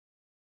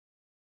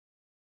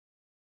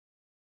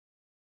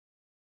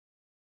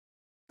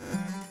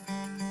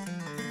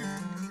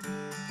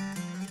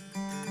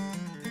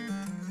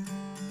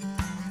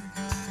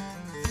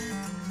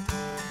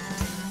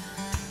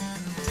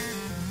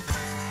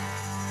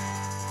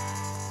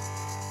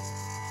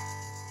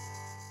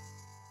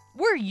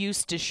We're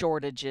used to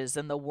shortages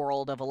in the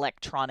world of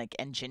electronic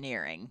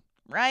engineering,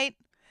 right?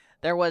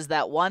 There was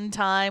that one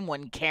time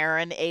when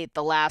Karen ate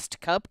the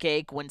last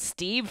cupcake when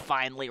Steve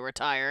finally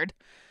retired.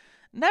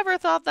 Never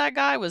thought that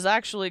guy was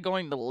actually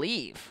going to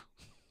leave.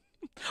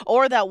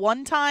 Or that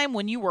one time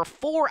when you were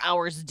 4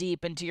 hours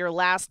deep into your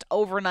last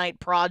overnight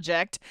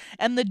project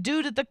and the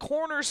dude at the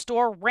corner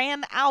store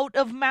ran out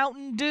of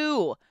Mountain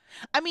Dew.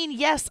 I mean,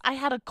 yes, I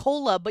had a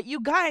cola, but you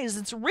guys,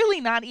 it's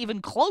really not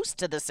even close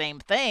to the same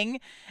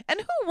thing.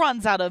 And who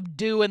runs out of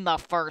dew in the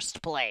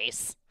first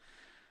place?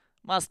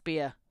 Must be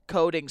a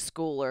coding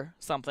school or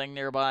something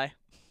nearby.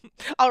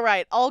 All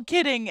right, all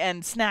kidding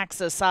and snacks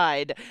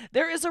aside,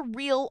 there is a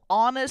real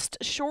honest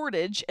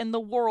shortage in the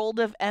world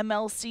of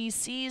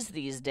MLCCs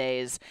these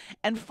days.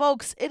 And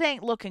folks, it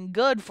ain't looking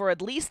good for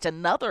at least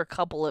another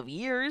couple of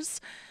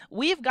years.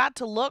 We've got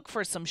to look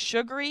for some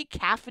sugary,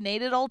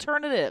 caffeinated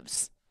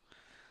alternatives.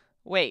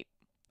 Wait,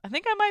 I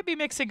think I might be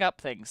mixing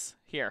up things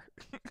here.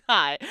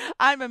 Hi,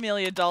 I'm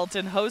Amelia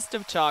Dalton, host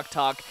of Chalk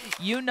Talk.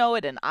 You know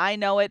it and I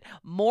know it.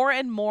 More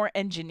and more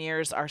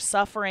engineers are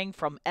suffering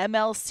from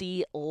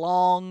MLC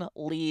long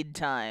lead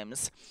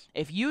times.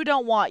 If you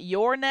don't want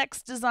your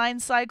next design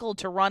cycle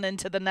to run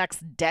into the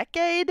next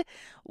decade,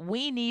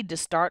 we need to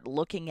start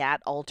looking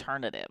at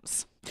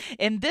alternatives.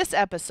 In this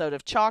episode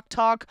of Chalk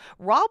Talk,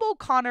 Rob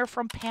O'Connor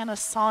from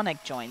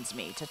Panasonic joins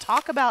me to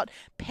talk about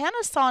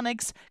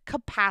Panasonic's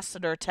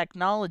capacitor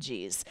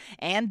technologies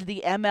and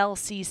the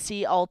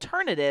MLCC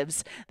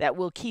alternatives that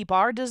will keep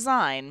our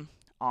design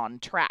on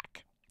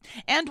track.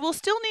 And we'll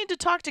still need to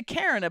talk to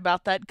Karen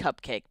about that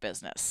cupcake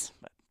business.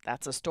 But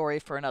that's a story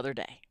for another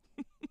day.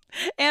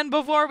 And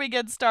before we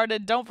get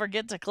started, don't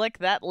forget to click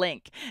that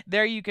link.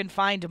 There you can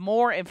find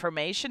more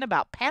information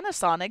about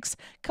Panasonic's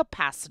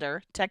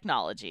capacitor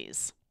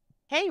technologies.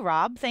 Hey,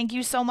 Rob, thank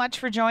you so much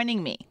for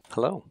joining me.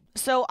 Hello.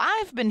 So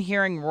I've been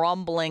hearing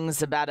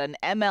rumblings about an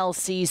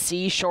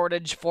MLCC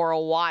shortage for a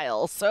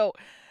while. So,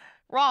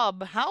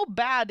 Rob, how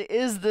bad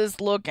is this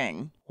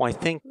looking? Well, I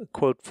think a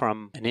quote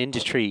from an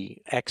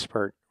industry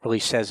expert really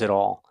says it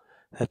all,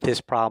 that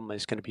this problem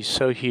is going to be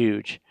so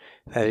huge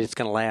that it's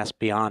going to last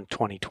beyond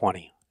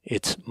 2020.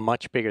 It's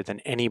much bigger than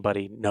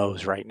anybody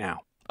knows right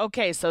now.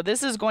 Okay, so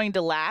this is going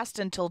to last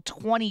until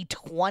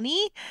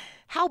 2020?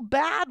 How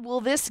bad will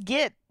this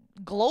get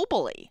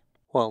globally?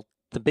 Well,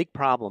 the big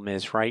problem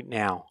is right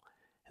now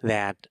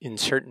that in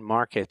certain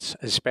markets,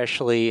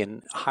 especially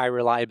in high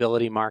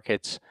reliability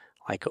markets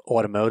like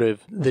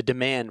automotive, the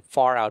demand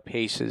far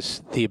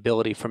outpaces the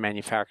ability for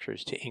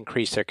manufacturers to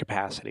increase their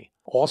capacity.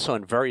 Also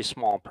in very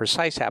small,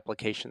 precise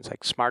applications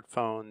like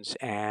smartphones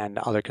and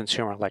other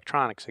consumer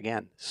electronics,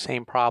 again,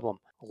 same problem.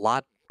 A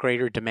lot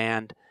greater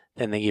demand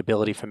than the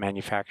ability for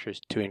manufacturers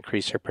to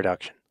increase their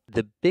production.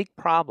 The big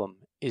problem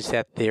is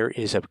that there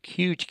is a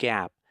huge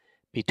gap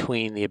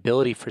between the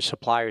ability for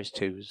suppliers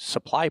to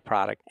supply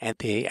product and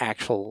the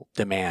actual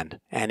demand,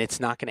 and it's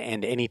not going to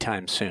end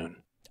anytime soon.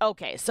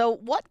 Okay, so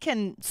what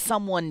can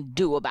someone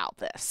do about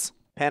this?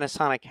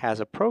 Panasonic has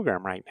a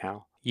program right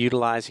now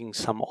utilizing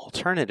some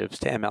alternatives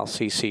to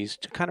MLCCs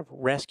to kind of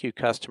rescue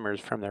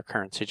customers from their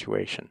current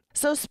situation.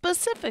 So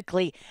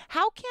specifically,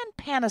 how can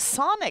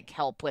Panasonic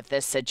help with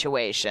this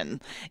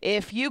situation?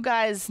 If you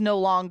guys no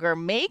longer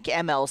make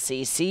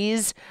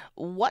MLCCs,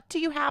 what do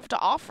you have to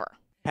offer?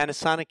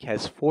 Panasonic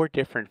has 4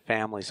 different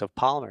families of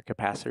polymer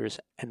capacitors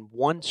and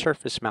 1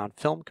 surface mount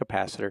film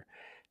capacitor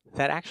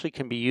that actually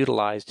can be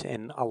utilized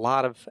in a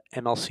lot of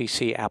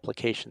MLCC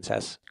applications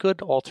as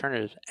good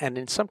alternatives, and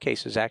in some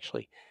cases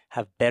actually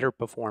have better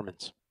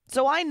performance.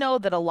 So I know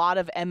that a lot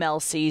of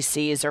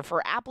MLCCs are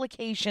for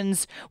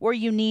applications where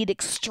you need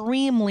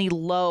extremely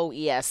low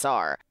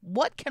ESR.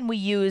 What can we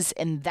use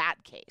in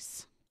that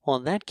case? Well,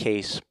 in that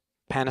case,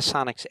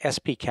 Panasonic's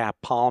SP-Cap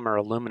polymer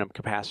aluminum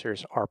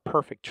capacitors are a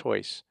perfect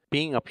choice.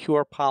 Being a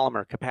pure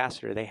polymer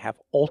capacitor, they have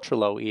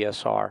ultra-low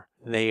ESR.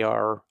 They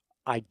are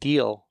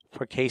ideal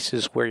for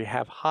cases where you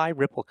have high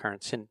ripple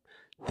currents in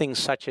things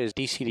such as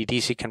DC to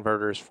DC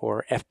converters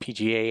for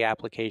FPGA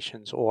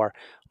applications or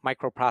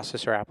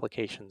microprocessor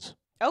applications.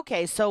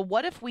 Okay, so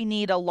what if we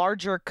need a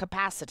larger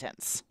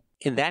capacitance?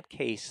 In that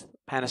case,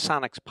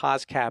 Panasonic's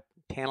POSCAP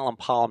tantalum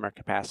polymer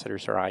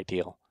capacitors are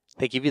ideal.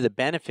 They give you the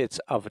benefits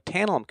of a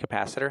tantalum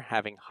capacitor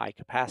having high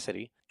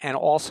capacity and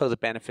also the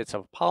benefits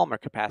of a polymer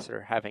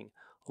capacitor having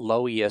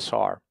low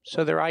ESR.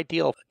 So they're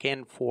ideal,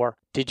 again, for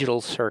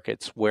digital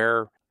circuits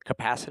where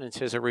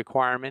capacitance is a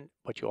requirement,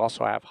 but you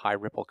also have high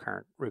ripple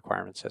current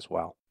requirements as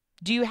well.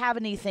 Do you have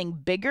anything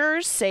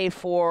bigger, say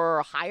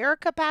for higher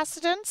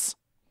capacitance?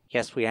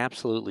 Yes, we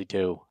absolutely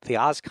do. The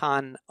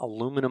OSCON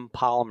aluminum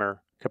polymer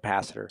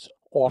capacitors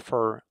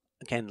offer,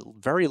 again,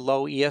 very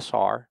low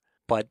ESR,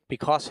 but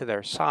because of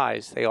their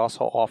size, they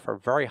also offer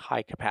very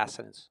high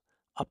capacitance,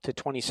 up to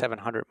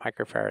 2700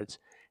 microfarads,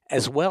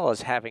 as well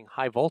as having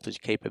high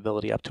voltage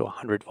capability up to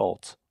 100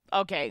 volts.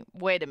 Okay,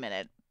 wait a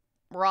minute.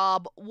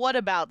 Rob, what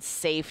about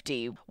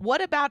safety?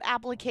 What about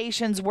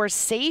applications where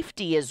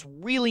safety is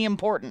really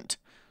important?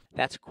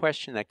 That's a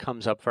question that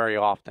comes up very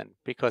often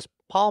because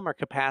polymer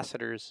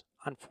capacitors,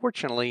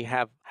 unfortunately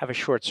have a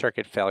short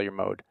circuit failure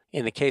mode.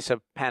 In the case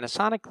of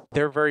Panasonic,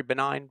 they're very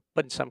benign,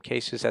 but in some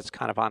cases that's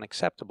kind of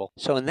unacceptable.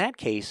 So in that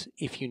case,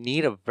 if you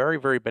need a very,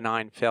 very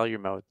benign failure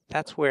mode,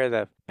 that's where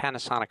the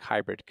Panasonic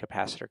hybrid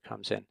capacitor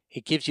comes in.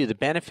 It gives you the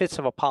benefits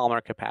of a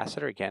polymer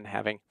capacitor, again,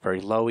 having very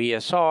low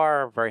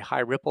ESR, very high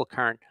ripple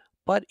current,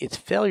 but its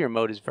failure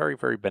mode is very,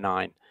 very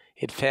benign.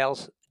 It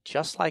fails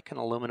just like an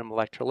aluminum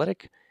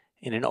electrolytic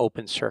in an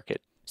open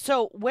circuit.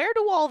 So where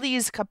do all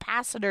these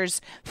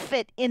capacitors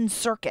fit in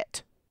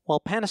circuit?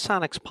 Well,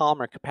 Panasonic's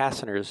polymer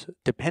capacitors,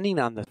 depending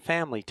on the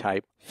family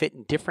type, fit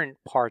in different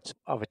parts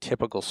of a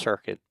typical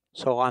circuit.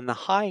 So on the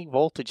high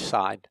voltage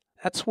side,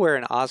 that's where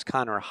an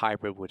OSCON or a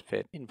hybrid would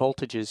fit, in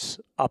voltages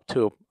up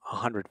to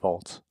 100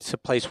 volts. It's a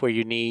place where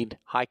you need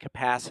high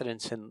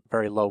capacitance and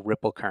very low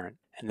ripple current,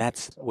 and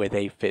that's where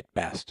they fit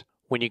best.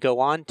 When you go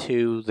on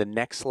to the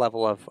next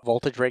level of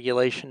voltage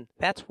regulation,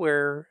 that's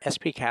where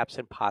SP caps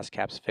and POS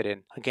caps fit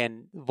in.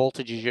 Again,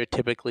 voltages you're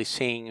typically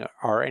seeing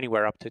are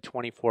anywhere up to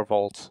 24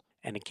 volts.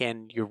 And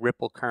again, your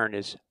ripple current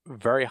is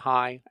very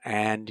high,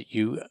 and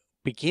you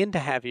begin to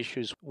have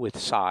issues with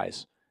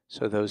size.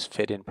 So those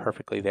fit in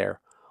perfectly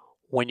there.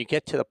 When you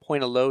get to the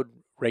point of load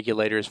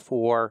regulators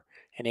for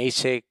an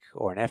ASIC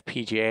or an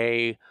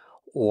FPGA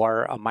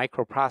or a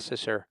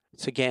microprocessor,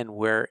 it's again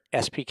where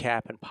SP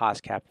cap and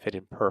POS cap fit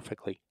in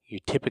perfectly. You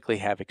typically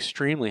have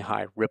extremely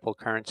high ripple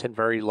currents and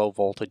very low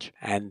voltage,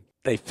 and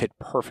they fit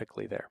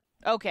perfectly there.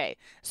 Okay,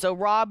 so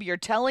Rob, you're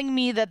telling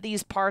me that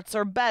these parts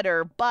are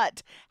better,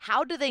 but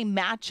how do they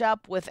match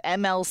up with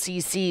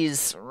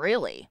MLCCs,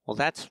 really? Well,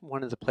 that's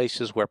one of the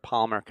places where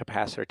polymer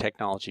capacitor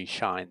technology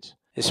shines,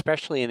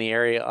 especially in the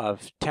area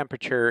of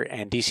temperature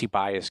and DC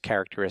bias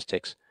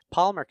characteristics.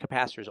 Polymer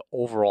capacitors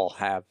overall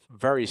have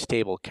very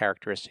stable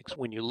characteristics.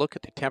 When you look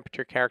at the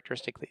temperature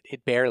characteristic,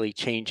 it barely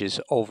changes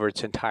over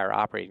its entire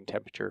operating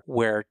temperature,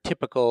 where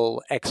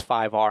typical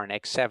X5R and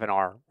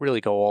X7R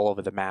really go all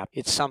over the map.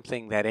 It's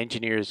something that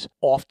engineers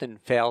often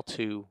fail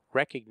to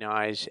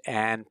recognize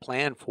and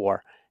plan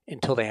for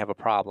until they have a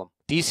problem.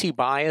 DC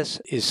bias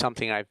is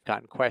something I've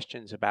gotten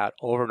questions about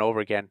over and over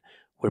again,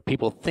 where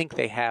people think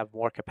they have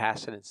more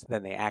capacitance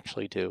than they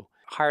actually do.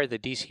 Higher the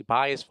DC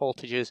bias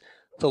voltages,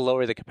 the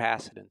lower the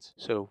capacitance.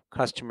 So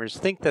customers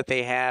think that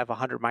they have a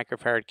 100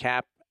 microfarad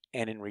cap,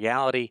 and in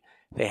reality,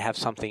 they have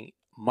something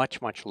much,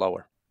 much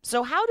lower.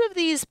 So how do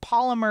these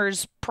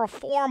polymers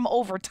perform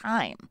over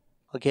time?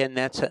 Again,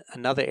 that's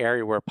another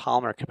area where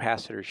polymer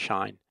capacitors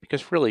shine,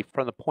 because really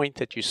from the point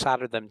that you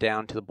solder them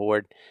down to the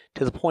board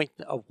to the point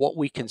of what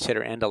we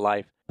consider end of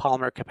life,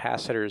 polymer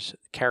capacitors'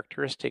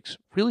 characteristics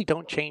really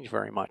don't change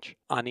very much.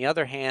 On the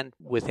other hand,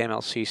 with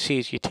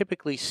MLCCs, you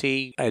typically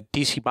see a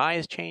DC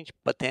bias change,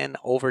 but then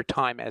over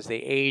time as they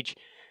age,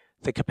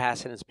 the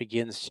capacitance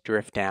begins to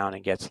drift down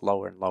and gets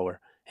lower and lower.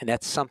 And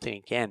that's something,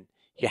 again,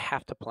 you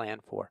have to plan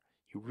for.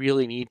 You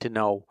really need to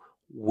know,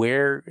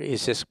 where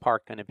is this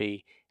part going to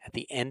be at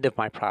the end of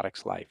my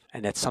product's life?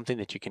 And that's something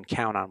that you can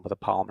count on with a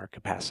polymer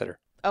capacitor.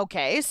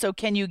 Okay, so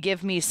can you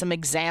give me some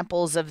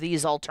examples of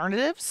these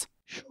alternatives?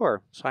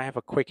 Sure. So I have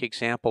a quick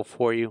example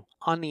for you.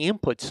 On the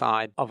input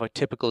side of a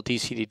typical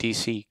DC to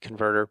DC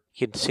converter,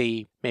 you can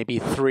see maybe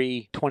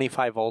 3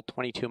 25 volt,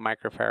 22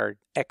 microfarad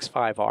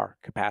X5R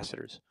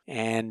capacitors.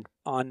 And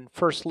on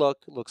first look,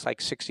 it looks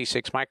like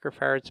 66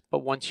 microfarads, but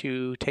once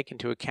you take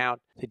into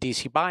account the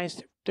DC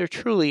bias, there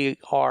truly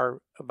are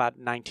about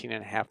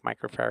 19.5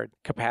 microfarad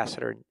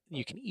capacitor.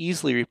 You can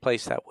easily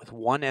replace that with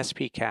one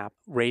SP cap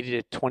rated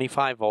at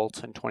 25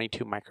 volts and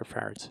 22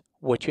 microfarads.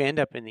 What you end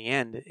up in the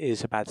end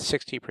is about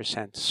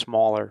 60%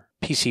 smaller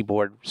PC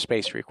board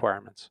space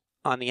requirements.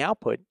 On the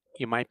output,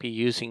 you might be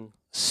using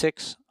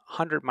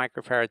 600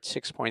 microfarad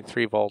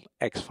 6.3 volt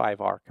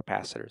X5R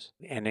capacitors.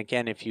 And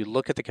again, if you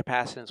look at the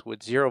capacitance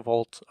with 0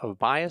 volts of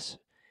bias,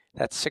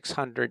 that's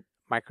 600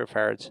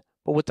 microfarads.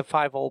 But with the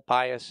 5 volt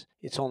bias,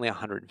 it's only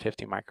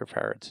 150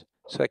 microfarads.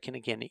 So it can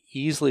again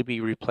easily be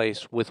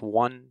replaced with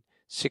one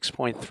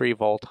 6.3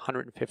 volt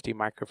 150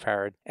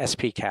 microfarad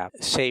SP cap,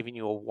 saving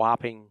you a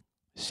whopping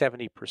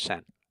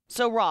 70%.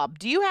 So Rob,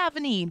 do you have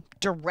any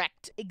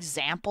direct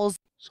examples?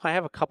 So I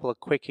have a couple of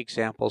quick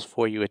examples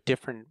for you at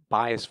different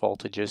bias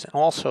voltages and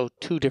also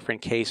 2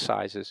 different case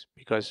sizes,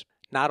 because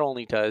not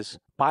only does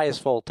bias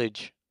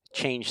voltage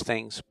change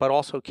things, but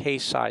also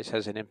case size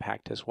has an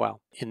impact as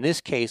well. In this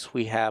case,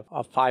 we have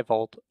a 5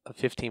 volt, a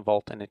 15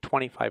 volt, and a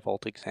 25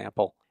 volt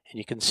example. And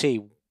you can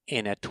see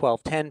in a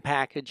 1210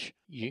 package,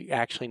 you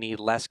actually need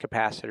less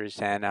capacitors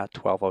than a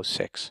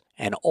 1206.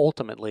 And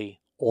ultimately,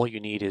 all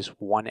you need is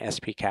one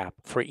SP cap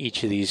for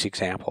each of these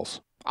examples.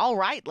 All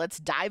right, let's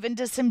dive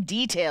into some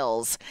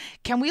details.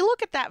 Can we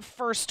look at that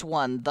first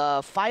one,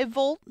 the 5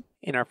 volt?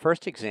 In our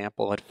first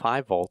example at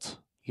 5 volts,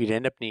 you'd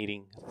end up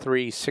needing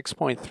 3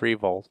 6.3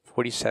 volt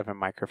 47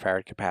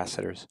 microfarad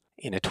capacitors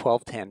in a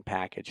 1210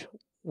 package,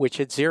 which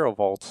at 0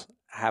 volts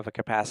have a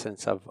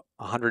capacitance of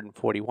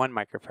 141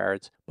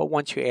 microfarads, but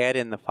once you add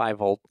in the 5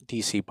 volt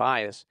DC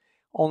bias,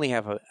 only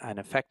have an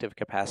effective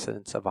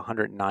capacitance of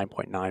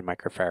 109.9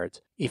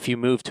 microfarads. If you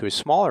move to a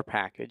smaller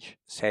package,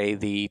 say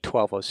the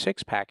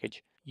 1206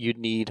 package, you'd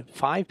need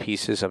 5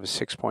 pieces of a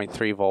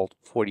 6.3 volt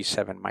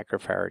 47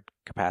 microfarad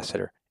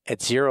capacitor.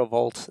 At 0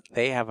 volts,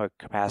 they have a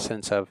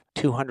capacitance of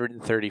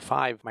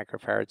 235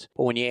 microfarads,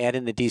 but when you add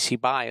in the DC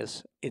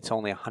bias, it's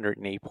only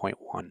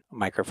 108.1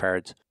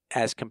 microfarads,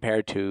 as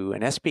compared to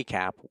an SP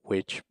cap,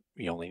 which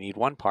you only need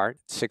one part,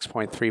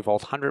 6.3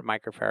 volt 100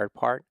 microfarad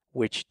part,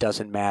 which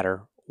doesn't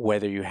matter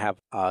whether you have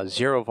a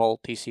 0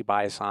 volt DC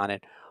bias on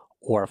it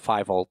or a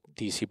 5 volt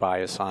DC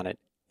bias on it,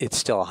 it's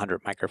still a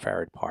 100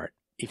 microfarad part.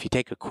 If you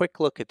take a quick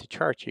look at the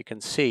chart, you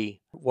can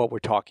see what we're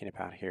talking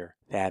about here,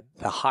 that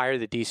the higher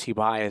the DC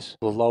bias,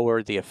 the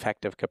lower the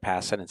effective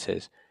capacitance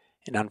is.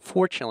 And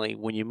unfortunately,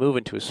 when you move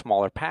into a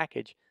smaller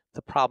package,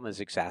 the problem is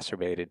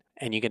exacerbated.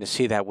 And you're going to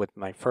see that with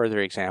my further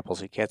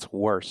examples. It gets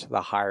worse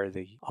the higher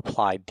the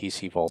applied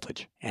DC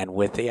voltage. And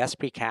with the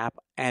SP cap,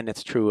 and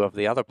it's true of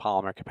the other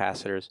polymer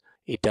capacitors,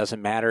 it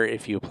doesn't matter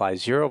if you apply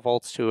 0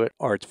 volts to it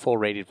or its full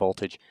rated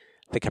voltage,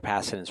 the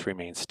capacitance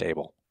remains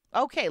stable.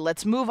 Okay,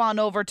 let's move on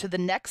over to the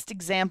next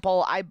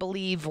example, I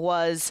believe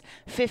was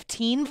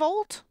 15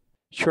 volt?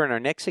 Sure, in our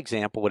next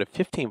example with a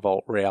 15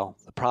 volt rail,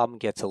 the problem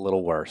gets a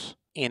little worse.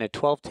 In a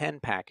 1210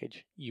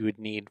 package, you would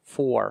need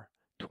 4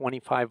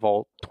 25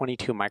 volt,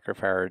 22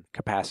 microfarad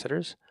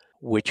capacitors,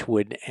 which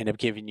would end up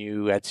giving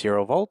you at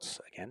 0 volts,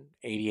 again,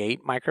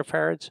 88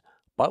 microfarads,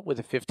 but with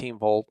a 15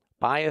 volt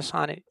bias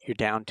on it, you're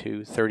down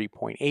to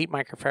 30.8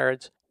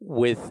 microfarads.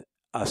 With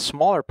a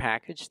smaller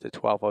package, the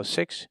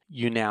 1206,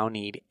 you now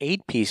need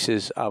 8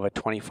 pieces of a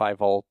 25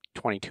 volt,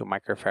 22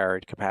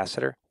 microfarad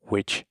capacitor,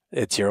 which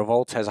at 0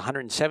 volts has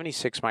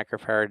 176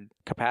 microfarad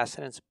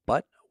capacitance,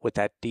 but with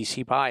that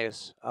DC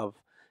bias of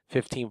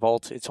 15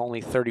 volts, it's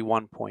only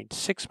 31.6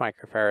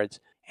 microfarads.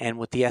 And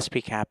with the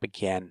SP cap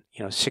again,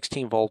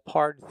 16 volt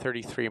part,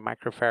 33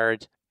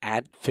 microfarads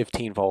at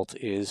 15 volts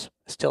is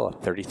still a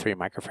 33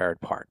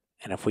 microfarad part.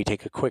 And if we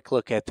take a quick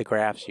look at the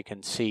graphs, you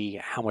can see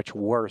how much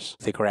worse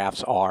the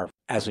graphs are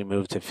as we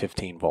move to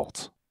 15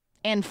 volts.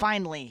 And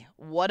finally,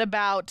 what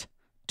about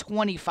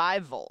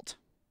 25 volt?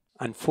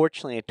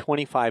 Unfortunately, at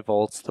 25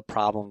 volts, the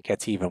problem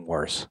gets even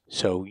worse.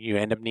 So you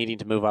end up needing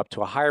to move up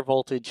to a higher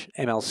voltage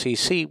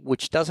MLCC,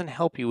 which doesn't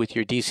help you with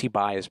your DC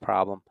bias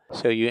problem.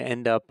 So you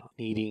end up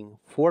needing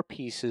 4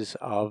 pieces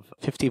of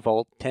 50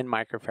 volt, 10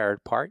 microfarad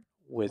part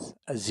with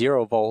a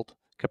 0 volt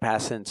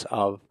capacitance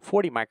of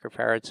 40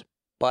 microfarads,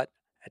 but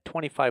at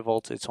 25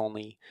 volts, it's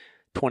only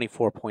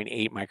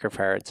 24.8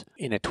 microfarads.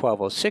 In a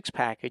 1206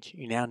 package,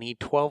 you now need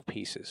 12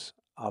 pieces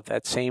of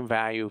that same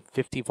value,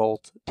 50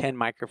 volt, 10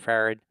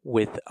 microfarad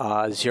with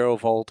a 0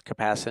 volt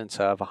capacitance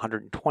of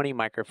 120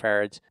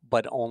 microfarads,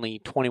 but only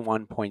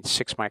 21.6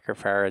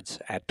 microfarads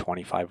at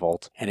 25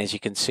 volts. And as you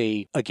can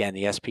see, again,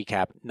 the SP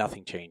cap,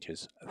 nothing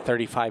changes. A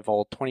 35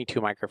 volt, 22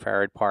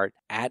 microfarad part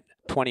at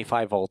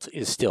 25 volts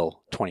is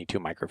still 22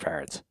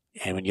 microfarads.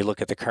 And when you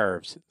look at the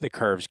curves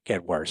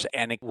get worse.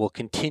 And it will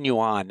continue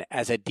on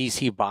as a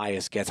DC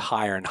bias gets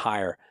higher and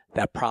higher.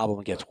 That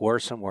problem gets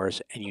worse and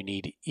worse, and you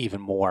need even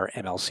more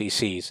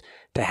MLCCs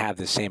to have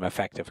the same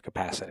effective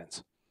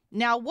capacitance.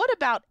 Now, what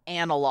about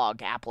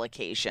analog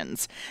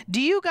applications?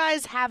 Do you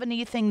guys have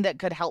anything that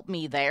could help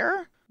me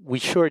there? We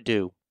sure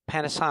do.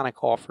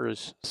 Panasonic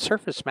offers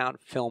surface mount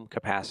film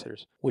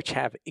capacitors, which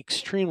have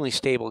extremely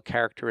stable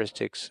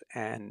characteristics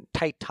and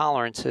tight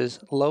tolerances,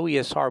 low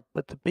ESR,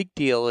 but the big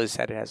deal is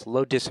that it has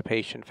low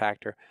dissipation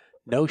factor,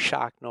 no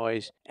shock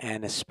noise,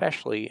 and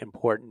especially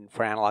important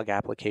for analog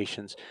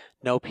applications,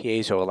 no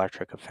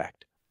piezoelectric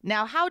effect.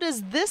 Now, how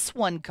does this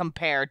one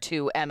compare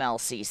to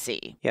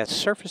MLCC? Yes,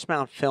 surface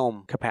mount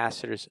film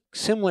capacitors,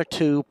 similar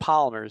to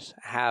polymers,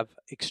 have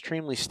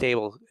extremely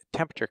stable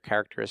temperature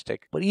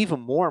characteristic, but even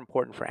more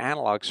important for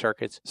analog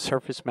circuits,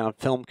 surface mount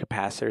film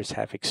capacitors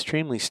have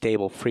extremely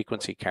stable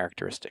frequency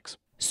characteristics.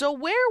 So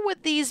where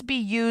would these be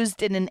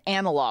used in an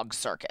analog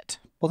circuit?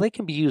 Well, they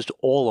can be used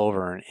all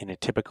over in a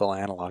typical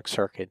analog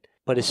circuit,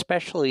 but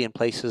especially in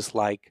places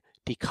like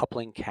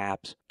decoupling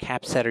caps,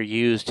 caps that are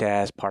used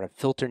as part of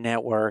filter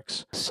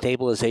networks,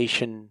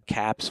 stabilization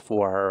caps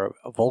for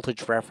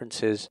voltage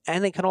references,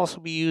 and they can also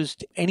be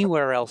used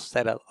anywhere else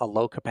that a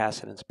low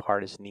capacitance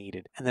part is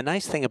needed. And the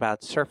nice thing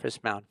about surface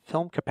mount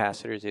film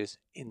capacitors is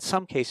in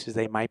some cases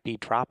they might be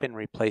drop-in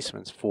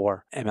replacements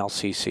for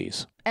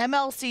MLCCs.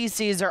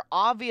 MLCCs are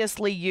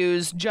obviously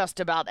used just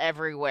about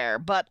everywhere,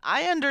 but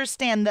I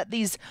understand that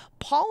these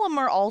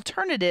polymer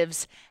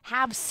alternatives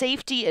have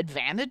safety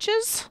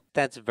advantages?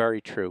 That's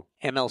very true.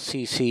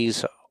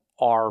 MLCCs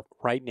are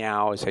right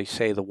now, as I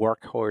say, the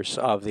workhorse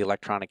of the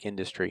electronic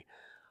industry,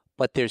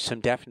 but there's some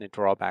definite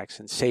drawbacks,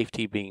 and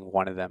safety being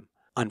one of them.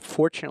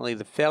 Unfortunately,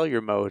 the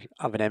failure mode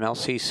of an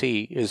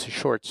MLCC is a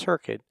short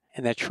circuit,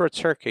 and that short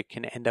circuit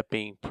can end up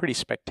being pretty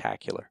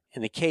spectacular.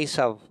 In the case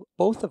of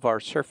both of our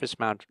surface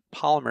mount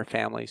polymer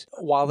families,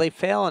 while they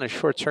fail in a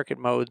short circuit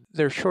mode,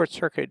 their short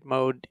circuit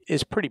mode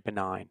is pretty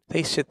benign.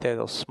 They sit there,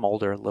 they'll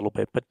smolder a little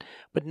bit,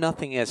 but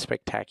nothing as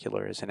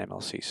spectacular as an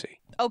MLCC.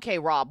 Okay,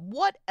 Rob,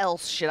 what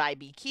else should I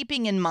be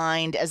keeping in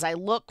mind as I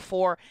look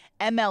for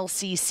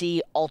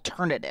MLCC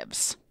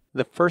alternatives?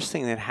 The first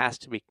thing that has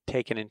to be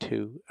taken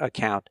into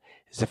account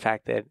is the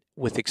fact that,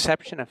 with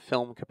exception of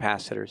film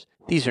capacitors,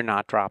 these are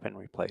not drop-in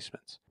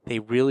replacements. They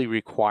really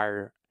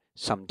require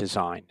some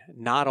design,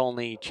 not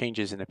only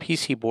changes in the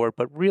PC board,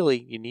 but really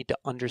you need to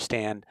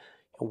understand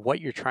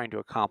what you're trying to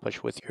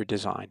accomplish with your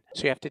design.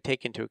 So you have to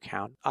take into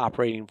account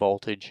operating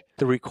voltage,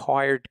 the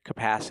required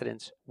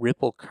capacitance,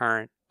 ripple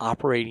current,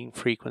 operating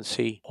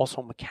frequency,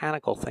 also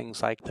mechanical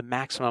things like the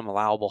maximum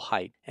allowable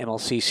height.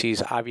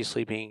 MLCCs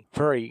obviously being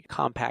very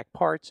compact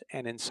parts,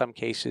 and in some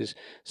cases,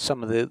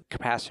 some of the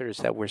capacitors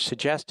that we're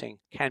suggesting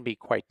can be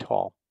quite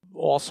tall.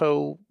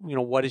 Also,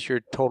 what is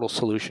your total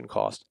solution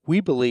cost?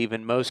 We believe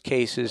in most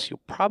cases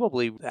you'll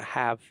probably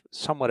have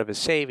somewhat of a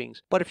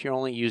savings, but if you're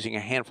only using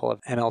a handful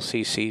of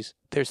MLCCs,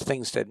 there's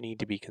things that need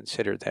to be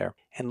considered there.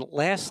 And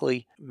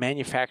lastly,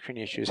 manufacturing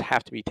issues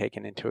have to be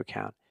taken into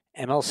account.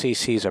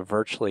 MLCCs are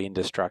virtually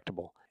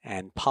indestructible,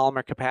 and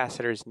polymer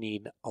capacitors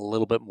need a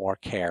little bit more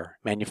care.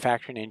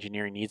 Manufacturing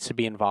engineering needs to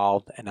be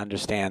involved and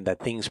understand that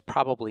things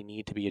probably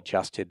need to be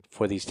adjusted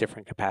for these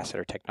different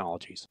capacitor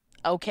technologies.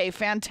 Okay,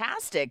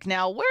 fantastic.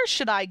 Now, where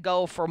should I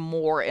go for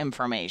more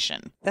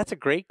information? That's a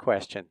great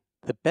question.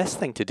 The best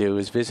thing to do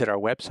is visit our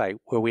website,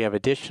 where we have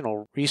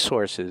additional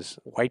resources,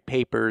 white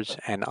papers,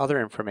 and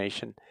other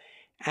information,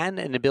 and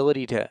an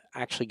ability to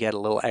actually get a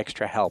little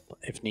extra help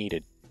if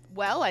needed.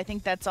 Well, I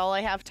think that's all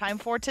I have time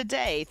for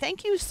today.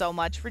 Thank you so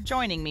much for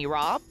joining me,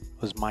 Rob. It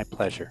was my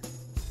pleasure.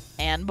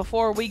 And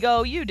before we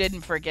go, you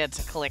didn't forget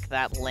to click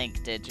that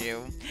link, did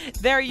you?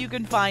 There you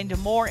can find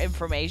more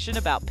information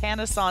about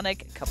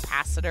Panasonic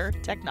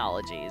capacitor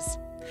technologies.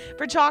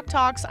 For Chalk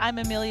Talks, I'm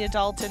Amelia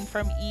Dalton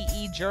from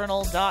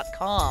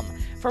eejournal.com.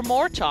 For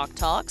more Chalk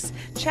Talks,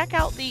 check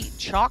out the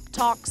Chalk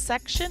Talk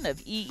section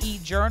of EE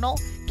Journal.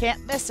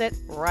 Can't miss it,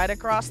 right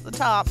across the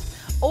top.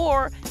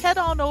 Or head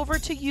on over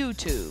to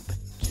YouTube.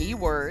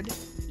 Keyword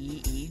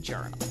EE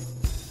Journal.